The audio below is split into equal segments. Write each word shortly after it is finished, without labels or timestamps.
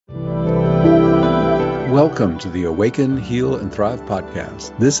Welcome to the Awaken, Heal, and Thrive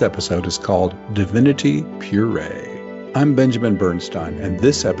podcast. This episode is called Divinity Puree. I'm Benjamin Bernstein, and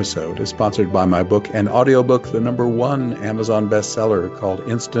this episode is sponsored by my book and audiobook, the #1 Amazon bestseller called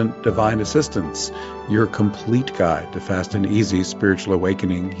Instant Divine Assistance, your complete guide to fast and easy spiritual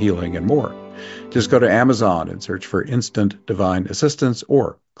awakening, healing, and more. Just go to Amazon and search for Instant Divine Assistance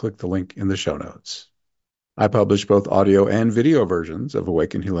or click the link in the show notes. I publish both audio and video versions of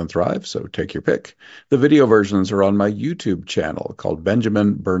Awaken, Heal, and Thrive, so take your pick. The video versions are on my YouTube channel called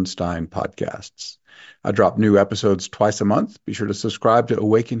Benjamin Bernstein Podcasts. I drop new episodes twice a month. Be sure to subscribe to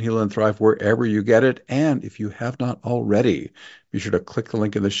Awaken, Heal, and Thrive wherever you get it. And if you have not already, be sure to click the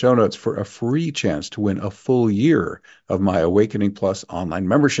link in the show notes for a free chance to win a full year of my Awakening Plus online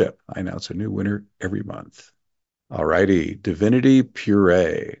membership. I announce a new winner every month. Alrighty, Divinity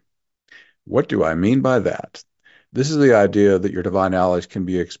Puree. What do I mean by that? This is the idea that your divine allies can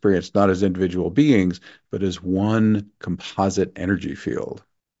be experienced not as individual beings, but as one composite energy field.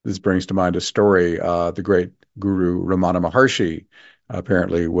 This brings to mind a story. The great guru Ramana Maharshi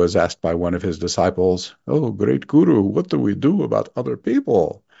apparently was asked by one of his disciples, "Oh, great guru, what do we do about other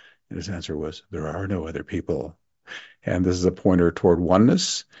people?" And his answer was, "There are no other people." And this is a pointer toward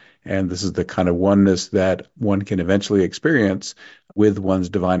oneness. And this is the kind of oneness that one can eventually experience with one's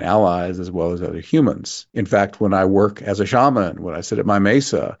divine allies as well as other humans. In fact, when I work as a shaman, when I sit at my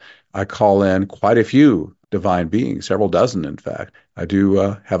mesa, I call in quite a few divine beings, several dozen, in fact. I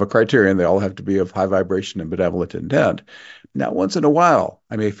do have a criterion. They all have to be of high vibration and benevolent intent. Now, once in a while,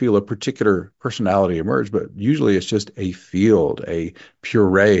 I may feel a particular personality emerge, but usually it's just a field, a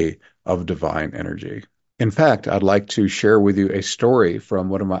puree of divine energy. In fact, I'd like to share with you a story from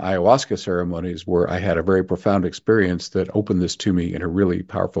one of my ayahuasca ceremonies where I had a very profound experience that opened this to me in a really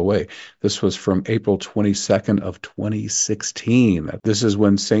powerful way. This was from April 22nd of 2016. This is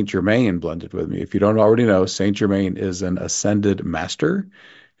when Saint Germain blended with me. If you don't already know, Saint Germain is an ascended master.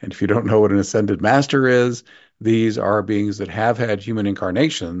 And if you don't know what an ascended master is, these are beings that have had human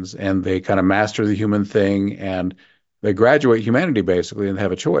incarnations and they kind of master the human thing and they graduate humanity basically and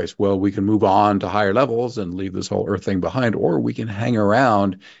have a choice. Well, we can move on to higher levels and leave this whole earth thing behind, or we can hang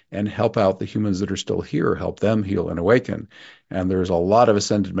around and help out the humans that are still here, help them heal and awaken. And there's a lot of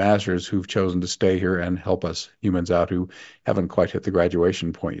ascended masters who've chosen to stay here and help us humans out who haven't quite hit the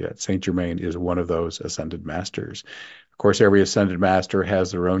graduation point yet. Saint Germain is one of those ascended masters. Of course, every ascended master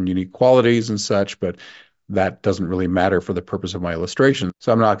has their own unique qualities and such, but that doesn't really matter for the purpose of my illustration.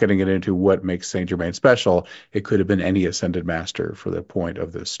 So I'm not getting into what makes Saint Germain special. It could have been any ascended master for the point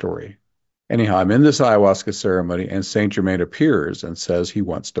of this story. Anyhow, I'm in this ayahuasca ceremony and Saint Germain appears and says he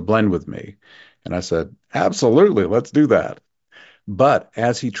wants to blend with me. And I said, absolutely, let's do that. But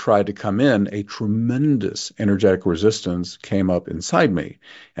as he tried to come in, a tremendous energetic resistance came up inside me.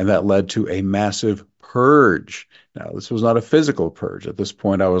 And that led to a massive purge. Now, this was not a physical purge. At this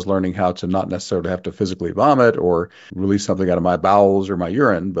point, I was learning how to not necessarily have to physically vomit or release something out of my bowels or my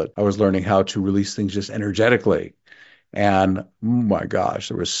urine, but I was learning how to release things just energetically. And oh my gosh,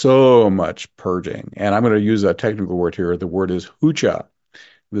 there was so much purging. And I'm going to use a technical word here. The word is hucha.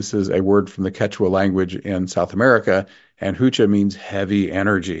 This is a word from the Quechua language in South America, and hucha means heavy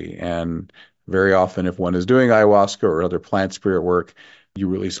energy. And very often, if one is doing ayahuasca or other plant spirit work, you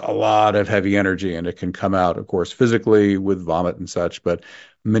release a lot of heavy energy, and it can come out, of course, physically with vomit and such, but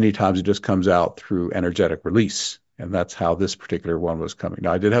many times it just comes out through energetic release. And that's how this particular one was coming.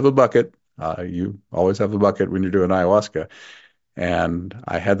 Now, I did have a bucket. You always have a bucket when you're doing ayahuasca. And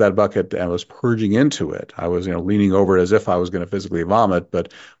I had that bucket and was purging into it. I was, leaning over it as if I was going to physically vomit.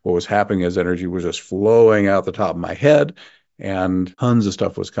 But what was happening is energy was just flowing out the top of my head and tons of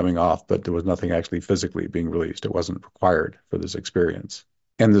stuff was coming off, but there was nothing actually physically being released. It wasn't required for this experience.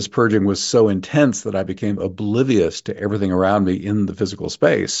 And this purging was so intense that I became oblivious to everything around me in the physical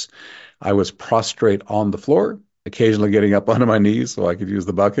space. I was prostrate on the floor, occasionally getting up onto my knees so I could use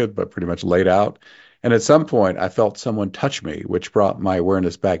the bucket, but pretty much laid out. And at some point, I felt someone touch me, which brought my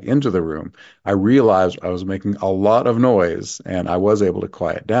awareness back into the room. I realized I was making a lot of noise, and I was able to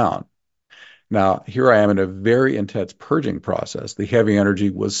quiet down. Now, here I am in a very intense purging process. The heavy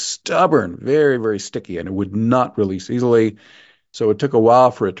energy was stubborn, very, very sticky, and it would not release easily. So it took a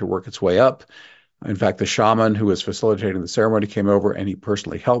while for it to work its way up. In fact, the shaman who was facilitating the ceremony came over and he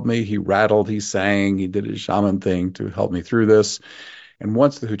personally helped me. He rattled, he sang, he did his shaman thing to help me through this. And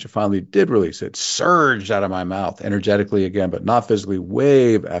once the hucha finally did release, it surged out of my mouth energetically again, but not physically,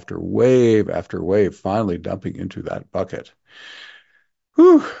 wave after wave after wave, finally dumping into that bucket.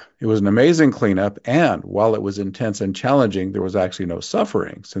 Whew. It was an amazing cleanup, and while it was intense and challenging, there was actually no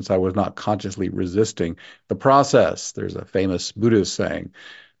suffering since I was not consciously resisting the process. There's a famous Buddhist saying,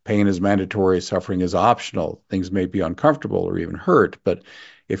 pain is mandatory, suffering is optional. Things may be uncomfortable or even hurt, but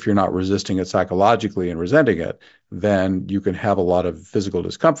if you're not resisting it psychologically and resenting it, then you can have a lot of physical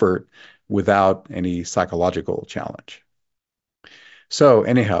discomfort without any psychological challenge. So,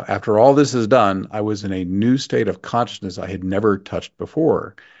 anyhow, after all this is done, I was in a new state of consciousness I had never touched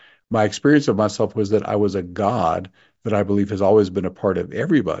before. My experience of myself was that I was a God that I believe has always been a part of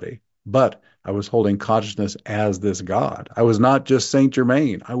everybody, but I was holding consciousness as this God. I was not just Saint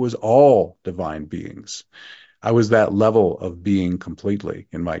Germain, I was all divine beings. I was that level of being completely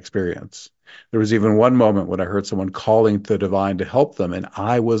in my experience. There was even one moment when I heard someone calling to the divine to help them, and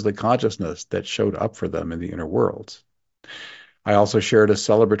I was the consciousness that showed up for them in the inner worlds. I also shared a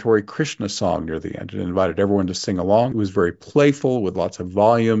celebratory Krishna song near the end and invited everyone to sing along. It was very playful with lots of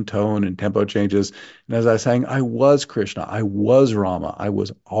volume, tone, and tempo changes. And as I sang, I was Krishna, I was Rama, I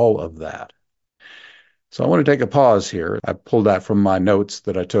was all of that. So I want to take a pause here. I pulled that from my notes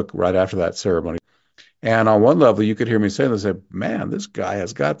that I took right after that ceremony. And on one level, you could hear me saying this, man, this guy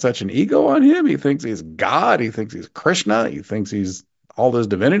has got such an ego on him. He thinks he's God. He thinks he's Krishna. He thinks he's all this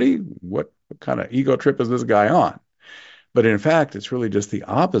divinity. What kind of ego trip is this guy on? But in fact, it's really just the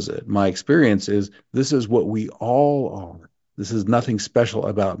opposite. My experience is this is what we all are. This is nothing special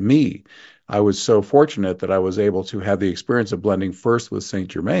about me. I was so fortunate that I was able to have the experience of blending first with Saint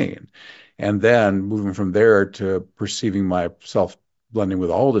Germain and then moving from there to perceiving myself blending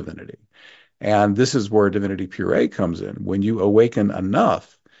with all divinity. And this is where Divinity Puree comes in. When you awaken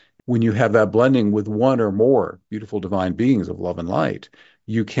enough, when you have that blending with one or more beautiful divine beings of love and light,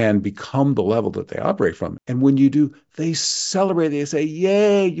 you can become the level that they operate from. And when you do, they celebrate. They say,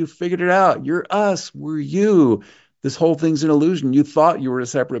 yay, you figured it out. You're us. We're you. This whole thing's an illusion. You thought you were a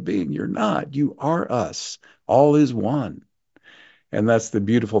separate being. You're not. You are us. All is one. And that's the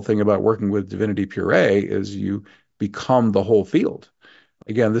beautiful thing about working with Divinity Puree is you become the whole field.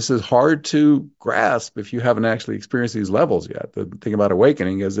 Again, this is hard to grasp if you haven't actually experienced these levels yet. The thing about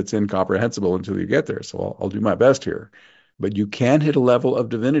awakening is it's incomprehensible until you get there. So I'll do my best here. But you can hit a level of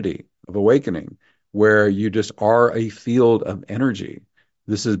divinity, of awakening, where you just are a field of energy.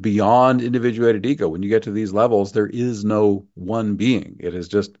 This is beyond individuated ego. When you get to these levels, there is no one being. It is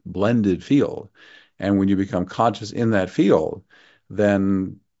just blended field. And when you become conscious in that field,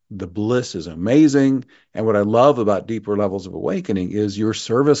 then the bliss is amazing. And what I love about deeper levels of awakening is your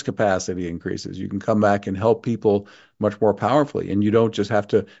service capacity increases. You can come back and help people much more powerfully. And you don't just have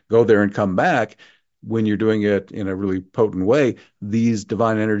to go there and come back. When you're doing it in a really potent way, these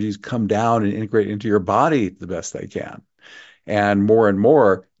divine energies come down and integrate into your body the best they can. And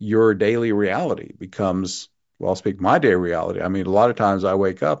more, your daily reality becomes, well, I'll speak my daily reality. I mean, a lot of times I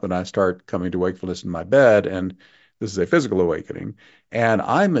wake up and I start coming to wakefulness in my bed, and this is a physical awakening. And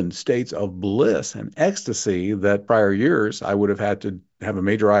I'm in states of bliss and ecstasy that prior years I would have had to have a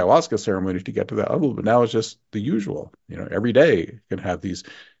major ayahuasca ceremony to get to that level. But now it's just the usual. Every day you can have these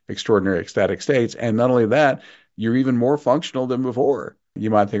extraordinary ecstatic states. And not only that, you're even more functional than before. You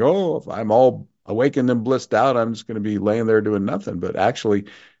might think, oh, if I'm all awakened and blissed out, I'm just going to be laying there doing nothing. But actually,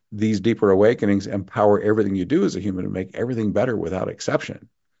 these deeper awakenings empower everything you do as a human and make everything better without exception.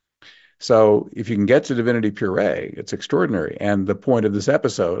 So if you can get to Divinity Puree, it's extraordinary. And the point of this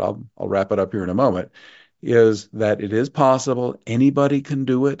episode, I'll wrap it up here in a moment, is that it is possible. Anybody can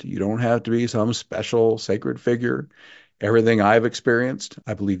do it. You don't have to be some special sacred figure. Everything I've experienced,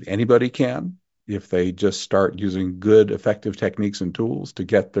 I believe anybody can if they just start using good, effective techniques and tools to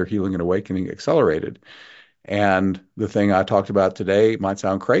get their healing and awakening accelerated. And the thing I talked about today might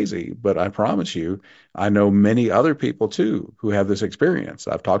sound crazy, but I promise you, I know many other people too who have this experience.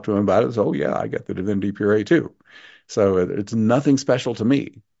 I've talked to them about it. So, oh, yeah, I get the Divinity Puree too. So it's nothing special to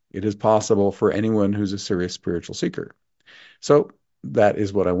me. It is possible for anyone who's a serious spiritual seeker. So that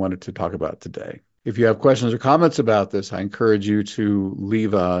is what I wanted to talk about today. If you have questions or comments about this, I encourage you to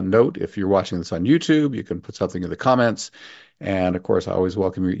leave a note. If you're watching this on YouTube, you can put something in the comments. And of course, I always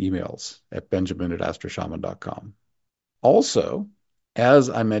welcome your emails at benjamin@astroshaman.com. Also, as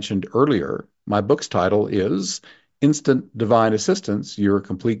I mentioned earlier, my book's title is Instant Divine Assistance, Your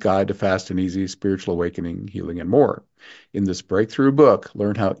Complete Guide to Fast and Easy Spiritual Awakening, Healing, and More. In this breakthrough book,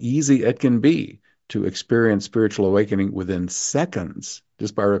 learn how easy it can be to experience spiritual awakening within seconds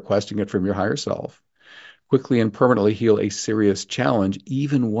just by requesting it from your higher self. Quickly and permanently heal a serious challenge,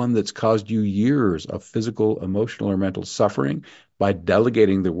 even one that's caused you years of physical, emotional, or mental suffering by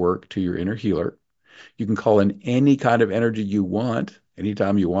delegating the work to your inner healer. You can call in any kind of energy you want,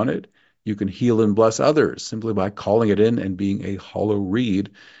 anytime you want it. You can heal and bless others simply by calling it in and being a hollow reed.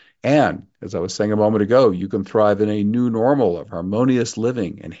 And as I was saying a moment ago, you can thrive in a new normal of harmonious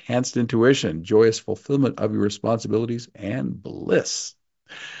living, enhanced intuition, joyous fulfillment of your responsibilities, and bliss.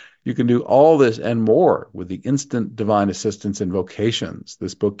 You can do all this and more with the instant divine assistance invocations.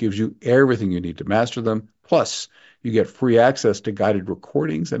 This book gives you everything you need to master them. Plus, you get free access to guided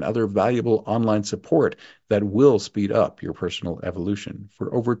recordings and other valuable online support that will speed up your personal evolution.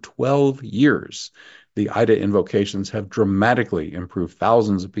 For over 12 years, the IDA invocations have dramatically improved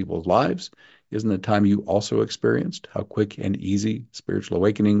thousands of people's lives. Isn't it time you also experienced how quick and easy spiritual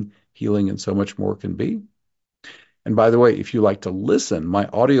awakening, healing, and so much more can be? And by the way, if you like to listen, my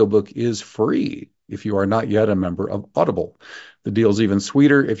audiobook is free if you are not yet a member of Audible. The deal's even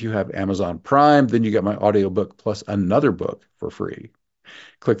sweeter if you have Amazon Prime, then you get my audiobook plus another book for free.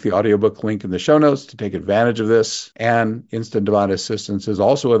 Click the audiobook link in the show notes to take advantage of this. And Instant Divine Assistance is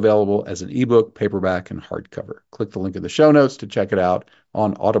also available as an ebook, paperback, and hardcover. Click the link in the show notes to check it out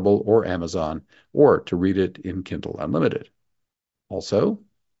on Audible or Amazon, or to read it in Kindle Unlimited. Also,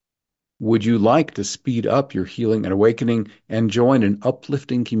 would you like to speed up your healing and awakening and join an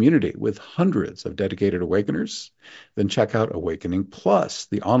uplifting community with hundreds of dedicated awakeners? Then check out Awakening Plus,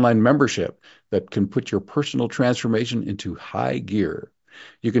 the online membership that can put your personal transformation into high gear.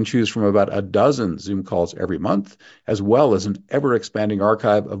 You can choose from about a dozen Zoom calls every month, as well as an ever-expanding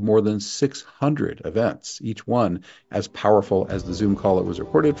archive of more than 600 events, each one as powerful as the Zoom call it was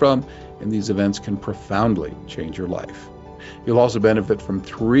recorded from, and these events can profoundly change your life. You'll also benefit from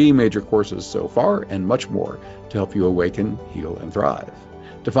 3 major courses so far and much more to help you awaken, heal, and thrive.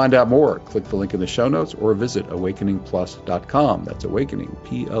 To find out more, click the link in the show notes or visit awakeningplus.com. That's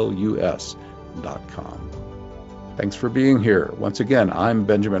awakeningplus.com. Thanks for being here. Once again, I'm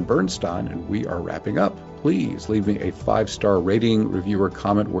Benjamin Bernstein, and we are wrapping up. Please leave me a 5-star rating, review, or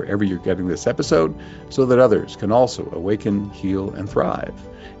comment wherever you're getting this episode so that others can also awaken, heal, and thrive.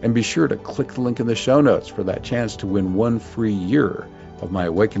 And be sure to click the link in the show notes for that chance to win 1 free year of my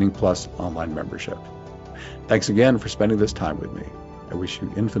Awakening Plus online membership. Thanks again for spending this time with me. I wish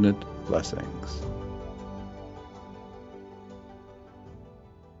you infinite blessings.